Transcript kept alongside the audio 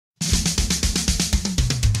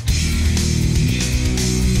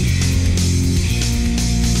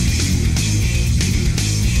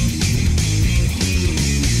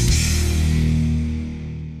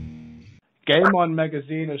Game On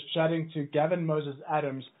magazine is chatting to Gavin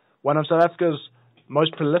Adams, one of South Africa's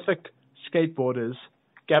most prolific skateboarders.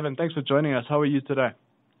 Gavin, thanks for joining us. How are you today?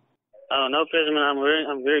 Oh, no pleasure, man.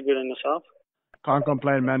 I'm very good in myself. Can't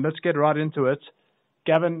complain, man. Let's get right into it.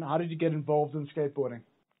 Gavin, how did you get involved in skateboarding?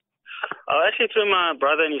 Actually, through my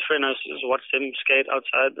brother and his friend, I just watched him skate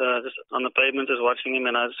outside, just on the pavement, just watching him,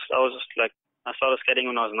 and I was just like, I started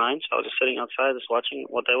skating when I was 9, so I was just sitting outside, just watching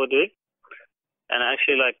what they were doing, and I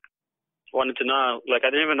actually wanted to know, I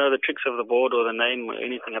didn't even know the tricks of the board or the name or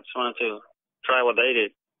anything. I just wanted to try what they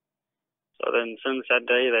did. So then, since that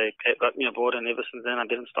day, they got me a board, and ever since then, I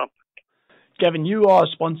didn't stop. Gavin, you are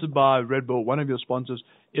sponsored by Red Bull. One of your sponsors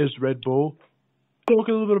is Red Bull. Talk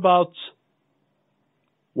a little bit about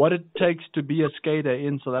what it takes to be a skater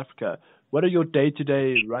in South Africa. What are your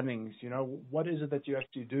day-to-day runnings? You know, what is it that you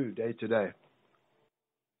actually do day-to-day?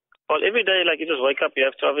 Well, every day, you just wake up, you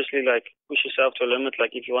have to obviously, push yourself to a limit.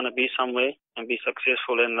 If you want to be somewhere and be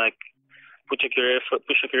successful and, push your career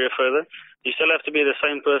further, you still have to be the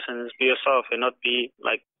same person, just be yourself and not be,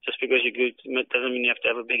 just because you're good, it doesn't mean you have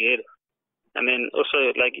to have a big head. And then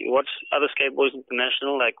also, watch other skateboarders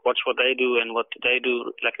international, watch what they do and what they do,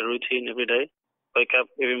 a routine every day. Wake up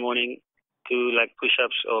every morning, do,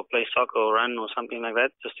 push-ups or play soccer or run or something like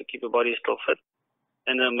that, just to keep your body still fit.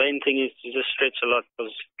 And the main thing is to just stretch a lot,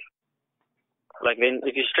 because then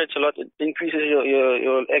if you stretch a lot, it increases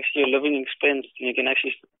your living expense. You can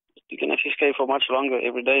actually skate for much longer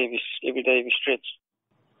every day if you stretch.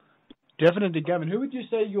 Definitely, Gavin. Who would you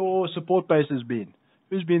say your support base has been?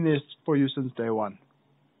 Who's been there for you since day one?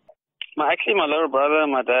 My little brother,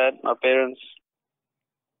 my dad, my parents,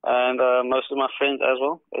 and most of my friends as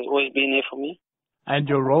well. Has always been there for me. And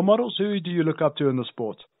your role models? Who do you look up to in the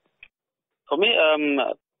sport? For me,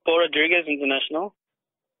 Paul Rodriguez International.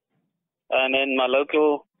 And then my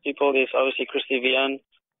local people, there's obviously Christy Vian,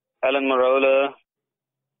 Alan Marola.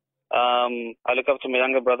 I look up to my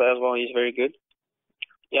younger brother as well. He's very good.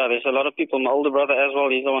 Yeah, there's a lot of people. My older brother as well.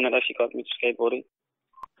 He's the one that actually got me to skateboarding.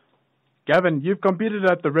 Gavin, you've competed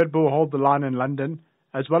at the Red Bull Hold the Line in London,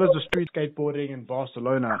 as well as the street skateboarding in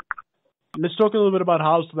Barcelona. Let's talk a little bit about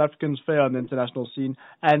how South Africans fare on the international scene,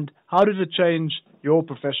 and how did it change your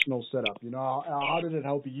professional setup? You know, how did it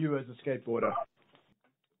help you as a skateboarder?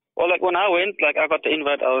 Well, when I went, I got the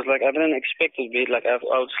invite, I was I didn't expect it to be, I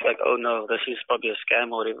was oh no, this is probably a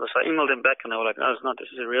scam or whatever. So I emailed them back and they were like, no, it's not,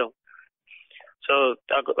 this is real. So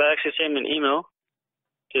I actually sent them an email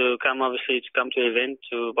to come to the event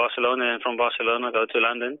to Barcelona, and from Barcelona go to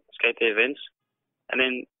London, skate the events. And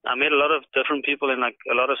then I met a lot of different people and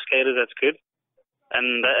a lot of skaters that's good.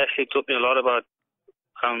 And that actually taught me a lot about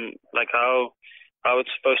how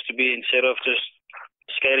it's supposed to be, instead of just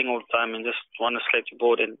skating all the time and just want to skate the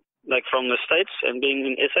board. And from the States and being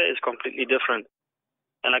in SA is completely different.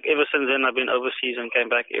 And ever since then I've been overseas and came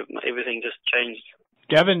back, everything just changed.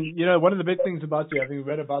 Gavin, one of the big things about you, having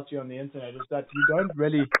read about you on the internet, is that you don't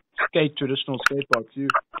really skate traditional skateparks. You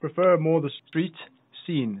prefer more the street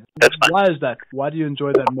scene. That's fine. Why is that? Why do you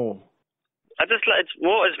enjoy that more? I just it's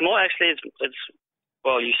more actually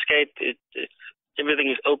you skate, it's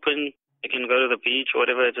everything is open. You can go to the beach or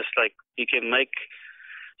whatever. It's just you can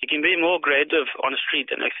be more creative on the street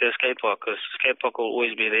than actually a skate park, because skate park will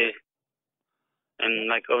always be there.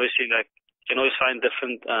 And obviously you can always find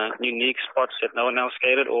different unique spots that no one else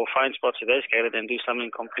skated, or find spots that they skated and do something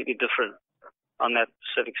completely different on that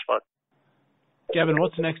specific spot. Gavin,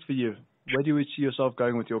 what's next for you? Where do you see yourself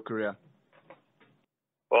going with your career?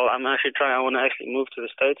 Well, I'm actually I want to actually move to the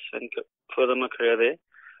States and further my career there.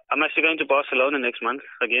 I'm actually going to Barcelona next month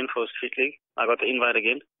again for Street League. I got the invite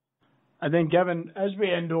again. And then, Gavin, as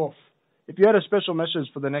we end off, if you had a special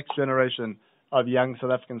message for the next generation of young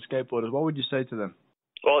South African skateboarders, what would you say to them?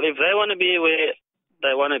 Well, if they want to be where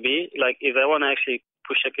they want to be, if they want to actually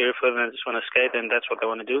push their career further and just want to skate, then that's what they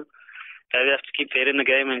want to do. They have to keep their head in the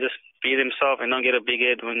game and just be themselves and not get a big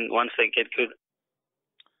head once they get good.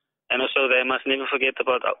 And also, they must never forget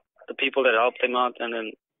about the people that helped them out, and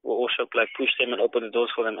then will also push them and open the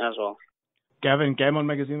doors for them as well. Gavin, Game On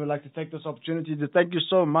magazine would like to take this opportunity to thank you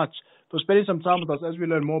so much for spending some time with us as we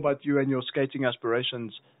learn more about you and your skating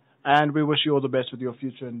aspirations. And we wish you all the best with your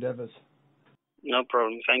future endeavors. No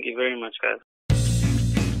problem. Thank you very much, guys.